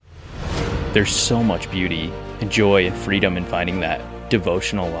There's so much beauty and joy and freedom in finding that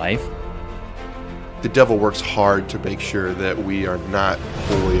devotional life. The devil works hard to make sure that we are not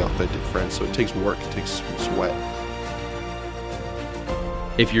wholly authentic friends. So it takes work, it takes some sweat.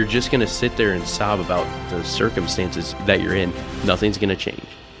 If you're just going to sit there and sob about the circumstances that you're in, nothing's going to change.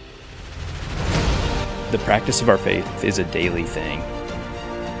 The practice of our faith is a daily thing.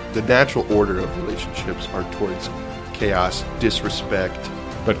 The natural order of relationships are towards chaos, disrespect.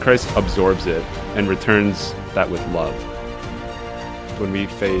 But Christ absorbs it and returns that with love. When we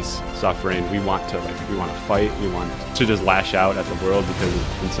face suffering, we want to fight, we want to just lash out at the world because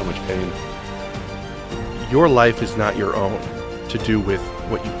we're in so much pain. Your life is not your own to do with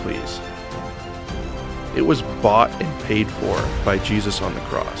what you please. It was bought and paid for by Jesus on the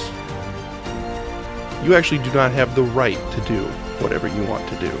cross. You actually do not have the right to do whatever you want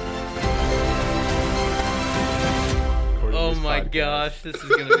to do. Oh my gosh, this is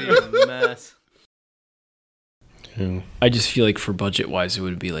going to be a mess. I just feel like for budget-wise, it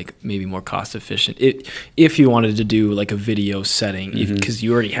would be like maybe more cost-efficient if you wanted to do like a video setting, because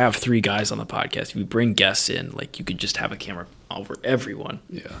you already have 3 guys on the podcast. If you bring guests in, like you could just have a camera over everyone.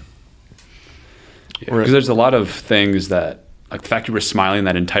 Yeah. Because there's a lot of things that, like the fact you were smiling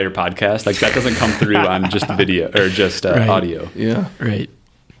that entire podcast, like that doesn't come through on just video or just audio. Yeah. Right.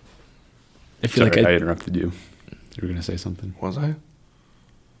 I feel Sorry, like I interrupted you. You were going to say something. Was I?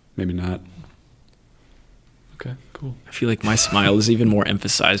 Maybe not. Okay, cool. I feel like my smile is even more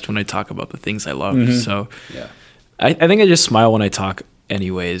emphasized when I talk about the things I love. So yeah, I think I just smile when I talk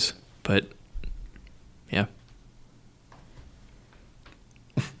anyways, but yeah.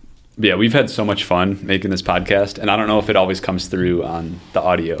 Yeah, we've had so much fun making this podcast, and I don't know if it always comes through on the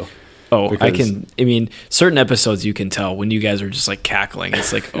audio. Oh, I mean, certain episodes you can tell when you guys are just like cackling.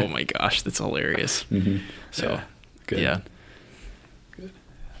 It's like, oh my gosh, that's hilarious. So, yeah, good. Yeah. Good.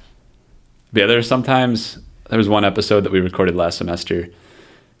 But yeah, there was one episode that we recorded last semester.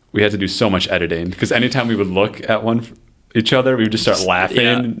 We had to do so much editing because anytime we would look at each other, we would just start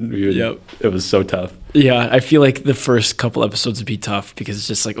laughing. Yeah. It was so tough. Yeah, I feel like the first couple episodes would be tough because it's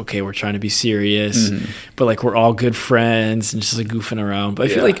just like, okay, we're trying to be serious, but like we're all good friends and just like goofing around. But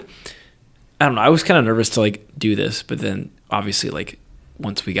I feel like, I don't know, I was kind of nervous to like do this, but then obviously like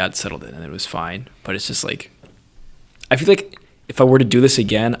once we got settled in, it was fine. But it's just like, I feel like if I were to do this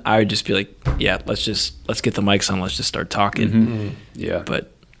again, I would just be like, yeah, let's get the mics on, let's just start talking. Yeah.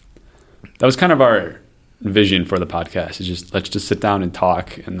 But that was kind of our vision for the podcast, is just let's just sit down and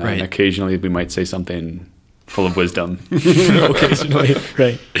talk, and then occasionally we might say something full of wisdom. Occasionally,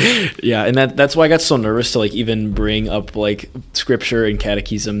 right. Yeah, and that's why I got so nervous to like even bring up like scripture and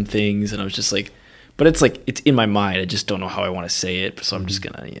catechism things, and I was just like, but it's like it's in my mind, I just don't know how I want to say it, so I'm just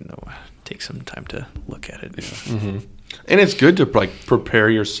gonna take some time to look at it. And it's good to like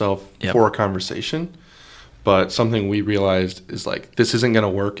prepare yourself for a conversation, but something we realized is like this isn't going to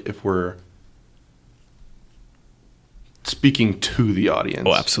work if we're speaking to the audience.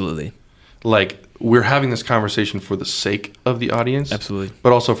 Oh, absolutely. Like we're having this conversation for the sake of the audience, Absolutely.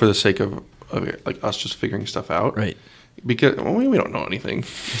 but also for the sake of like us just figuring stuff out, Right? Because we don't know anything,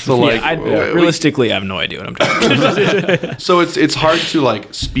 so like realistically, I have no idea what I'm talking about. So it's hard to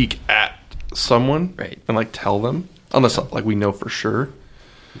like speak at someone, Right. and like tell them. Unless like we know for sure,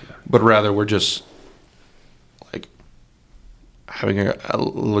 but rather we're just like having a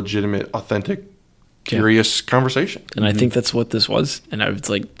legitimate, authentic, curious conversation. And I think that's what this was, and I was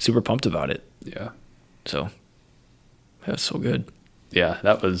like super pumped about it. Yeah. So that was so good. Yeah,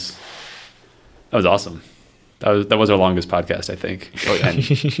 that was awesome. That was our longest podcast, I think. Oh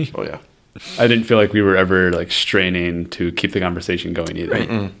yeah. Oh yeah. I didn't feel like we were ever like straining to keep the conversation going either.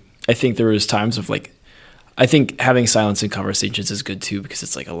 Right. I think there was times of like, I think having silence in conversations is good too, because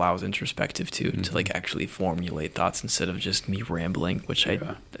it's like allows introspective too, to like actually formulate thoughts instead of just me rambling, which I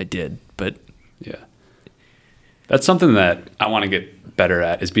did. But yeah, that's something that I want to get better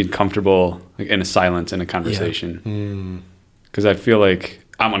at, is being comfortable like, in a silence in a conversation. Because I feel like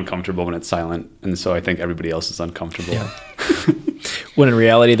I'm uncomfortable when it's silent, and so I think everybody else is uncomfortable. Yeah. When in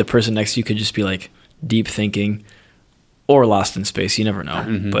reality, the person next to you could just be like deep thinking or lost in space. You never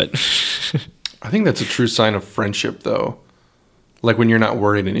know. But I think that's a true sign of friendship, though. Like when you're not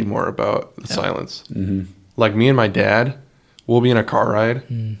worried anymore about the silence. Like me and my dad, we'll be in a car ride,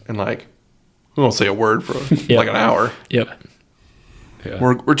 and like we won't say a word for like an hour. Yep. Yeah.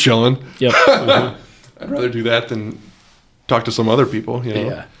 We're chilling. Yep. I'd rather do that than talk to some other people, you know.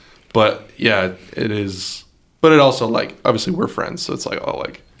 Yeah. But yeah, it is. But it also like obviously we're friends, so it's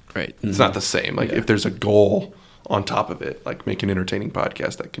like Right. It's not the same. Like if there's a goal on top of it, like make an entertaining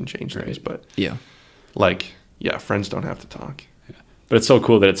podcast that can change things. But yeah, like friends don't have to talk. But it's so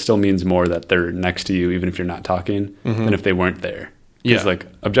cool that it still means more that they're next to you, even if you're not talking, than if they weren't there. Because like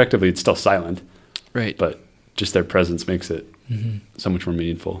objectively, it's still silent, Right. but just their presence makes it so much more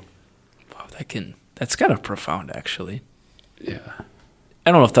meaningful. Wow, that's kind of profound, actually. Yeah,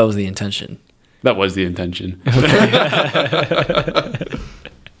 I don't know if that was the intention. that was the intention.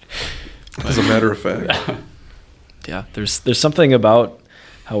 As a matter of fact. Yeah, there's something about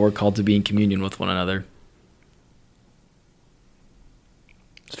how we're called to be in communion with one another.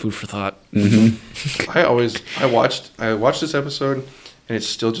 It's food for thought. I watched this episode, and it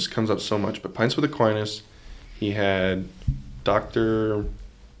still just comes up so much. But Pints with Aquinas, he had Dr.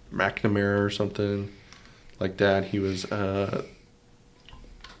 McNamara or something like that. He was a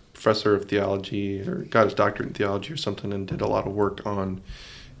professor of theology, or got his doctorate in theology or something, and did a lot of work on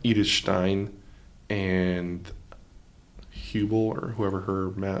Edith Stein and Hubel, or whoever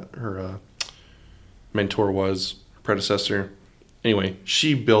her mentor was, predecessor. Anyway,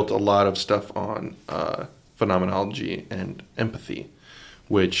 she built a lot of stuff on phenomenology and empathy,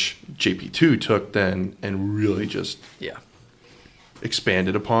 which JP2 took then and really just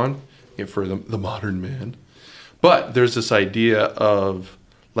expanded upon for the modern man. But there's this idea of,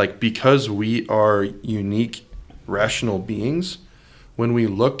 like, because we are unique, rational beings, when we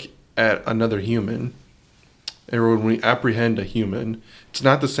look at another human, or when we apprehend a human, it's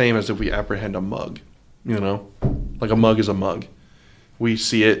not the same as if we apprehend a mug, you know? Like, a mug is a mug. We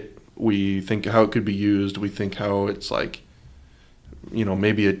see it, we think how it could be used, we think how it's like, you know,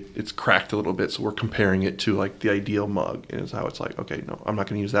 maybe it's cracked a little bit, so we're comparing it to like the ideal mug, and it's how it's like, okay, no, I'm not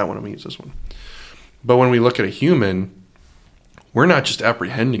going to use that one, I'm going to use this one. But when we look at a human, we're not just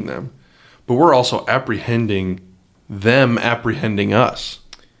apprehending them, but we're also apprehending them apprehending us.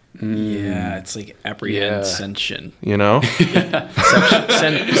 Yeah, it's like apprehension. You know?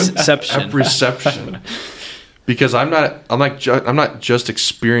 Apperception. Apperception. Because I'm not just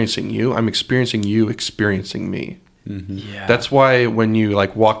experiencing you. I'm experiencing you experiencing me. Mm-hmm. Yeah. That's why when you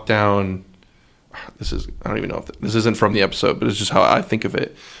like walk down, I don't even know if this isn't from the episode, but it's just how I think of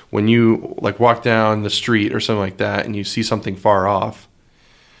it. When you like walk down the street or something like that, and you see something far off,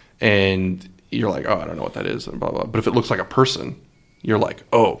 and you're like, oh, I don't know what that is, and blah blah. But if it looks like a person, you're like,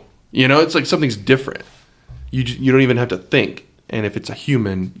 oh, you know, it's like something's different. You don't even have to think. And if it's a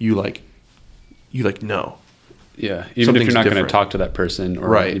human, you know. Yeah, even if you're not going to different. talk to that person,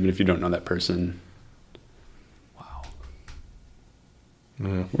 or even if you don't know that person. Wow.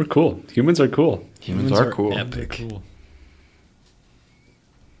 Yeah. We're cool. Humans are cool. Humans are cool. Epic. Cool.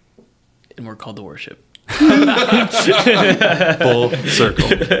 And we're called to worship. Full circle.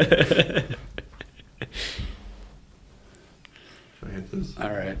 All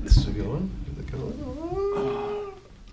right. This is a good one.